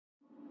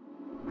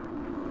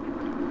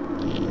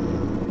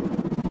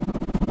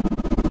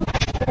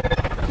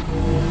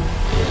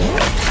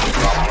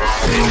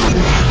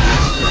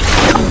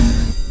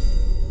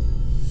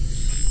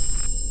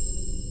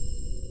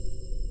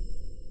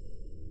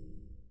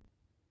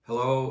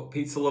Hello,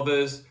 pizza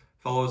lovers,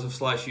 followers of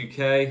Slice UK.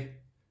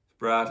 It's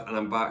Brad, and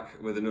I'm back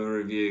with another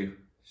review.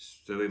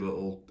 Silly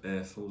little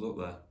thumbs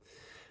up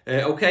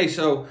there. Okay,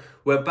 so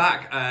we're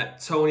back.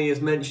 Tony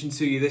has mentioned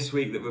to you this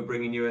week that we're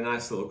bringing you a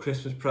nice little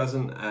Christmas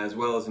present as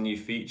well as a new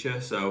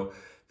feature. So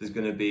there's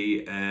going to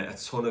be a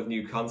ton of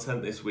new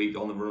content this week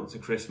on the run up to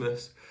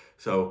Christmas.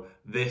 So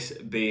this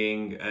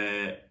being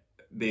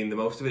the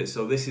most of it.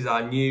 So this is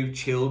our new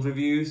chilled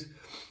reviews.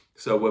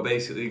 So we're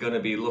basically going to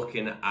be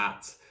looking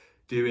at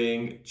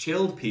doing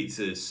chilled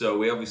pizzas. So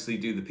we obviously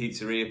do the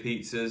pizzeria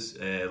pizzas,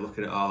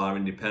 looking at all our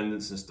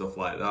independents and stuff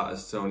like that,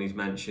 as Tony's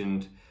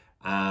mentioned.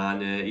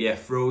 And yeah,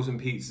 frozen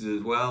pizzas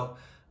as well.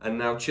 And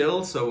now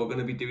chilled, so we're going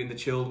to be doing the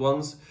chilled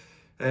ones.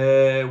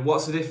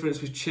 What's the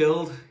difference with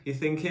chilled, you're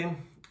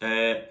thinking?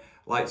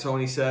 Like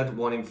Tony said,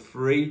 1 in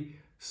 3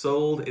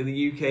 sold in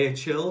the UK are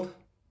chilled.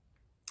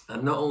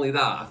 And not only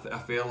that, I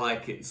feel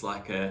like it's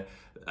like a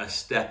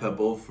step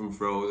above from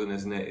frozen,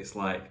 isn't it? It's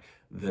like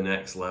the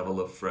next level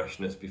of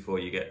freshness before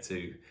you get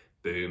to,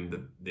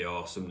 boom, the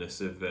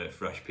awesomeness of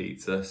fresh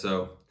pizza.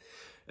 So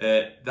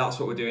that's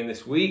what we're doing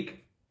this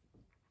week.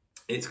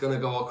 It's going to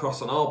go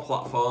across on all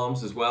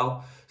platforms as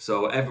well,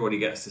 so everybody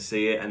gets to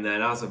see it. And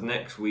then as of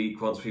next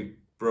week, once we've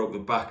broke the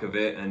back of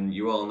it and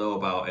you all know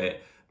about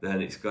it,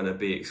 then it's going to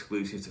be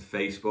exclusive to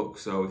Facebook.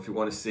 So if you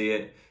want to see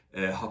it,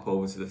 hop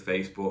over to the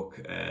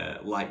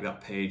Facebook, like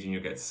that page, and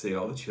you'll get to see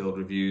all the chilled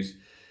reviews.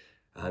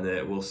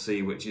 And we'll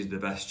see which is the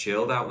best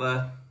chilled out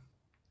there.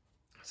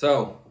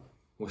 So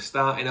we're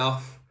starting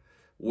off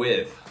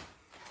with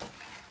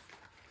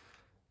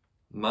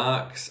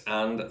Marks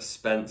and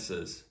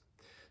Spencer's.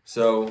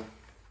 So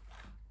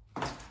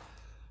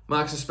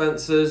Marks and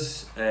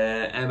Spencer's,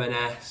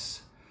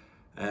 M&S,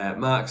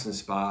 Marks and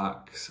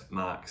Sparks,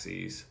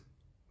 Marksies.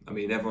 I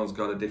mean, everyone's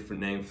got a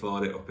different name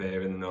for it up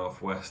here in the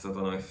Northwest. I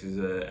don't know if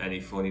there's any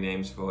funny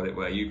names for it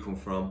where you come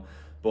from,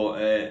 but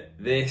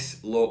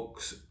this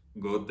looks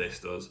good,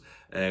 this does.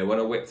 When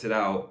I whipped it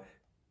out,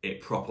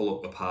 it proper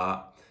looked the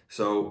part.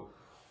 So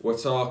we're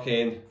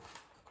talking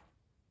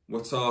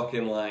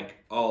like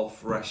all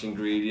fresh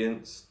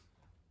ingredients.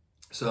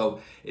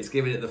 So it's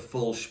giving it the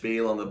full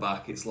spiel on the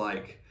back. It's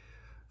like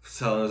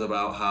telling us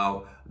about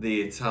how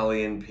the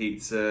Italian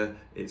pizza,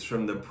 it's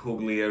from the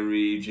Puglia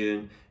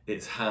region,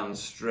 it's hand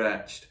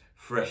stretched,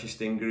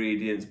 freshest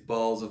ingredients,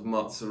 balls of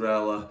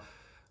mozzarella,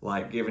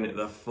 like giving it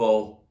the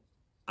full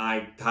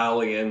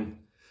Italian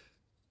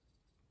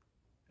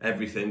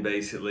everything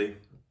basically.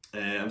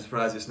 I'm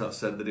surprised it's not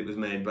said that it was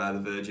made by the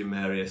Virgin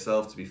Mary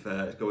herself, to be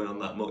fair. It's going on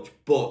that much,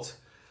 but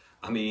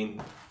I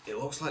mean, it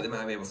looks like they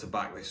might be able to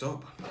back this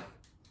up.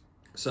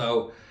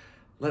 So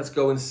let's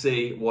go and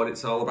see what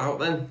it's all about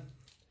then.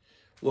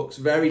 Looks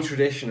very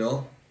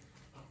traditional.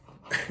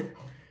 I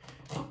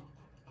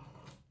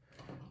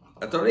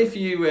don't know if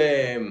you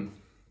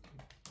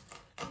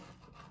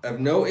have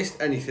noticed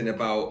anything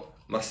about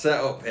my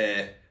setup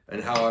here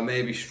and how I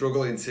may be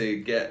struggling to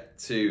get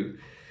to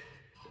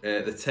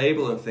the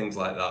table and things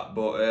like that,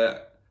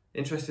 but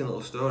interesting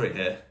little story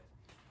here.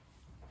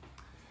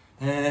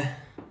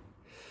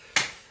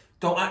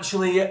 Don't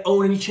actually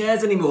own any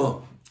chairs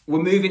anymore.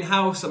 We're moving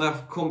house and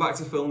I've come back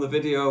to film the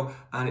video,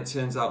 and it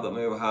turns out that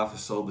my other half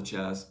has sold the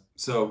chairs.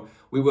 So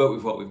we work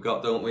with what we've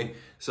got, don't we?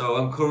 So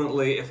I'm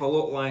currently, if I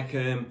look like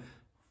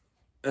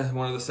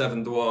one of the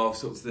 7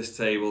 dwarfs up to this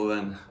table,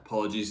 then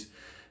apologies,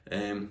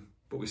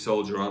 but we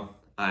soldier on.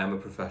 I am a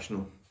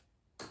professional.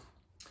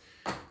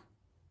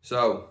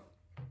 So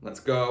let's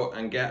go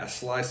and get a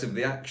slice of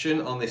the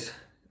action on this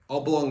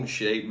oblong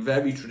shape,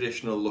 very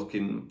traditional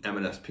looking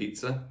M&S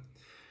pizza.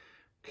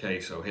 Okay,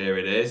 so here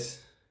it is.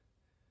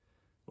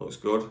 Looks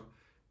good,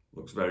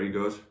 looks very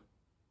good.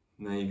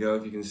 And there you go,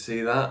 if you can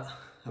see that,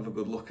 have a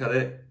good look at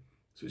it.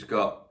 So it's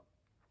got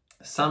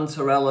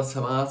Santarella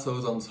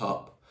tomatoes on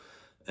top.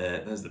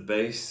 There's the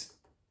base.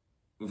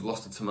 We've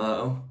lost a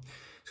tomato.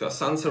 It's got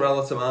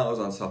Santarella tomatoes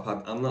on top.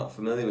 I'm not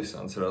familiar with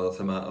Santarella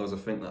tomatoes. I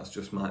think that's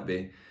just might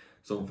be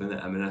something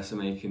that M&S are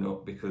making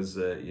up because,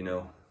 you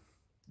know,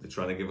 they're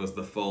trying to give us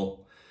the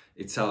full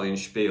Italian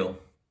spiel.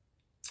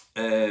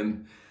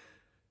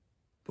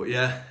 But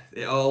yeah,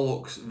 it all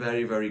looks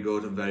very, very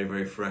good and very,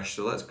 very fresh.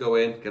 So let's go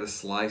in, get a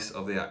slice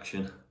of the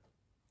action.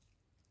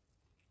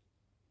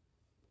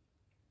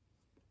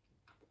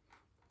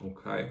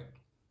 Okay.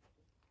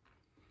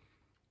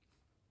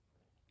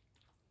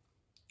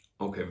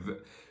 Okay,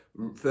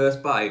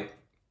 first bite,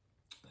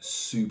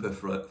 super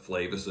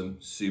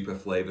flavoursome, super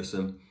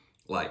flavoursome.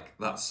 Like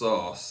that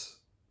sauce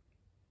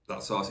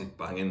is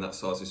banging, that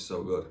sauce is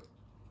so good.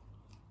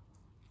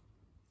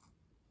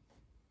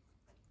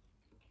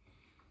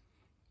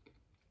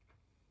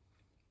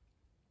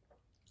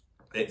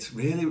 It's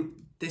really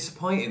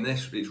disappointing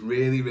this, it's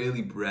really,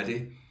 really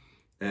bready.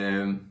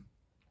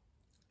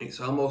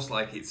 It's almost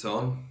like it's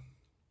on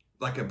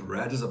like a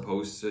bread as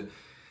opposed to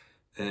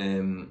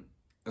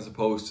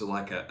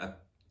like a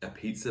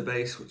pizza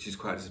base, which is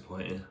quite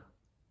disappointing.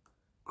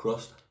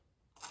 Crust.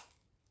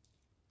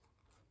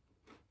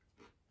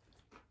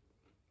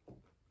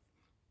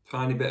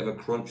 Tiny bit of a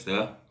crunch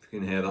there, if you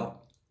can hear that.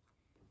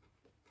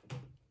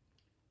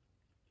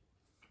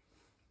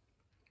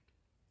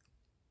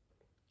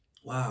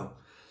 Wow.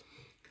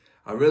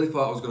 I really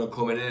thought I was going to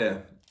come in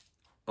here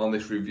on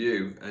this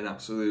review and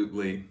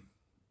absolutely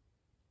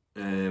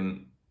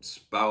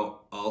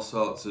spout all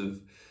sorts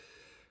of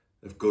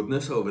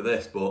goodness over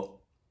this, but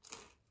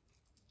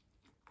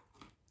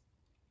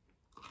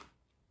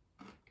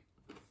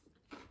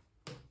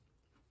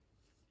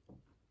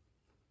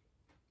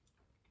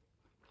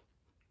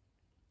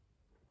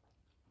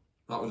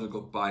that was a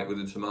good bite with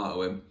the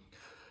tomato in.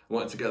 I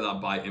wanted to get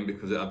that bite in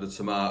because it had the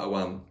tomato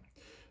and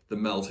the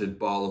melted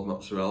ball of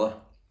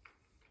mozzarella.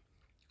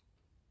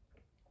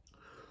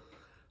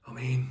 I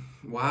mean,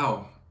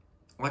 wow.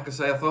 Like I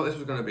say, I thought this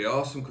was going to be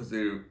awesome because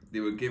they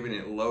were giving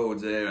it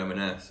loads here,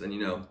 M&S. And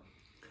you know,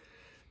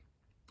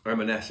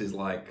 M&S is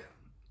like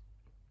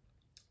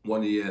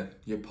one of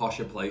your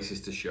posher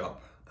places to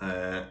shop.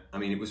 I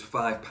mean, it was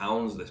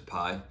 £5 this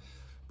pie,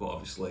 but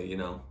obviously, you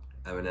know,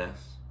 M&S.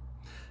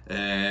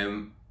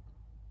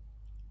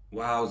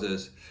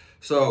 Wowzers.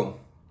 So,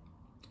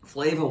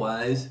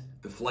 flavour-wise,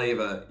 the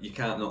flavour, you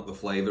can't knock the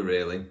flavour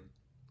really.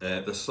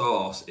 The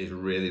sauce is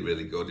really,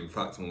 really good. In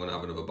fact, I'm going to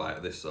have another bite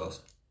of this sauce.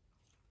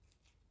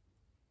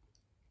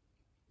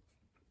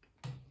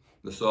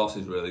 The sauce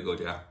is really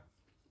good, yeah.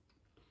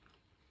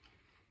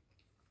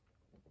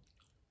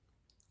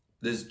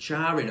 There's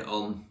charring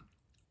on,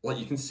 like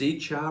you can see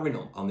charring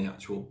on the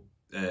actual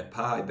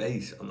pie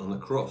base and on the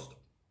crust.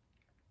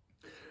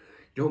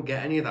 You don't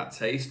get any of that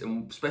taste,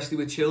 and especially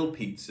with chilled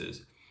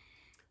pizzas,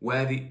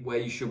 where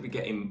you should be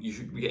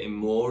getting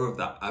more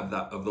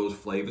of those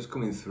flavors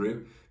coming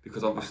through,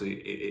 because obviously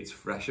it's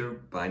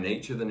fresher by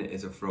nature than it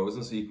is a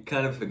frozen. So you can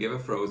kind of forgive a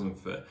frozen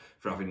for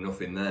having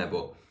nothing there,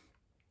 but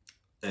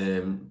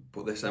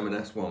this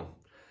M&S one,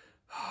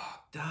 oh,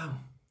 damn,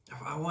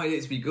 I wanted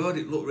it to be good.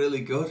 It looked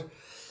really good.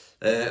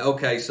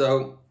 Okay,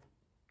 so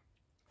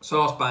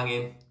sauce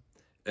banging,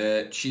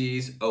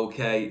 cheese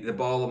okay, the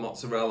ball of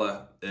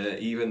mozzarella,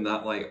 even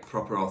that like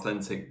proper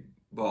authentic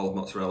ball of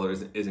mozzarella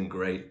isn't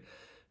great.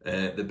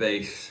 The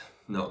base,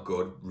 not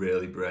good,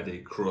 really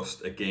bready.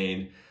 Crust,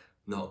 again,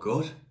 not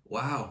good.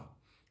 Wow.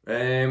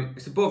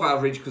 It's above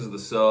average because of the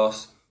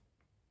sauce,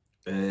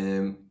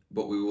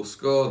 but we will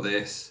score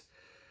this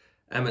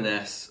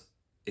M&S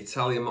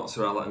Italian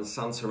mozzarella and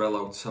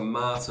Santarello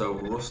tomato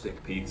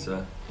rustic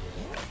pizza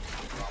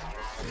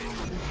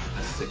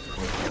a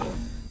 6.4.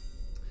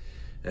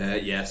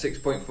 Yeah,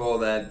 6.4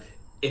 then.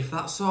 If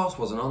that sauce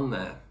wasn't on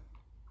there,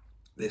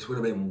 this would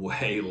have been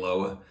way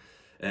lower.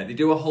 They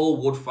do a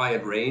whole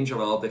wood-fired range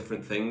on all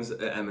different things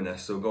at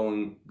M&S, so go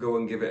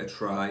and give it a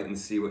try and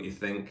see what you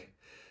think.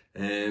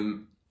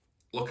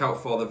 Look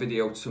out for the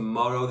video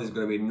tomorrow. There's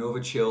going to be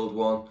another chilled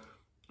one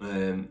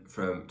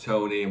from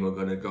Tony, and we're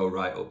going to go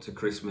right up to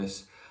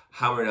Christmas,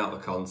 hammering out the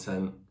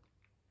content.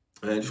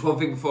 Just one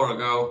thing before I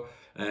go,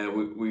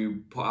 we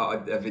put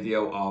out a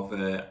video of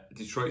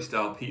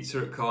Detroit-style pizza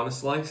at Corner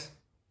Slice.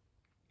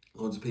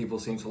 Loads of people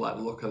seem to like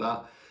the look of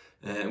that,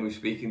 and we're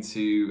speaking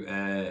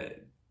to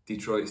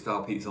Detroit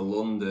Style Pizza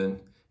London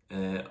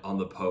on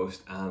the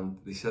post, and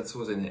they said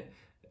to us in it,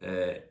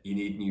 you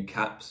need new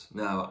caps.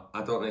 Now,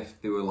 I don't know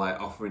if they were like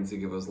offering to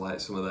give us like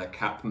some of their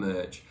cap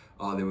merch,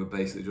 or they were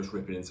basically just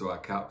ripping into our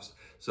caps.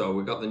 So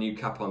we got the new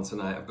cap on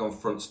tonight. I've gone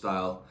front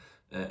style,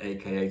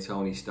 aka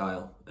Tony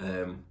style.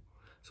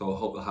 So I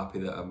hope they're happy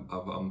that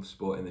I'm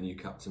sporting the new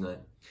cap tonight.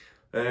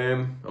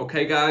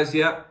 Okay guys,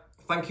 yeah,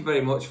 thank you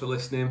very much for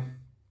listening.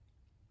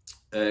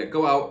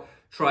 Go out,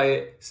 try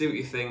it, see what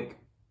you think.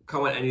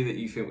 Comment any that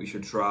you think we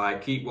should try.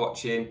 Keep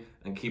watching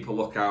and keep a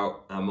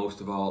lookout, and most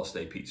of all,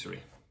 stay pizzery.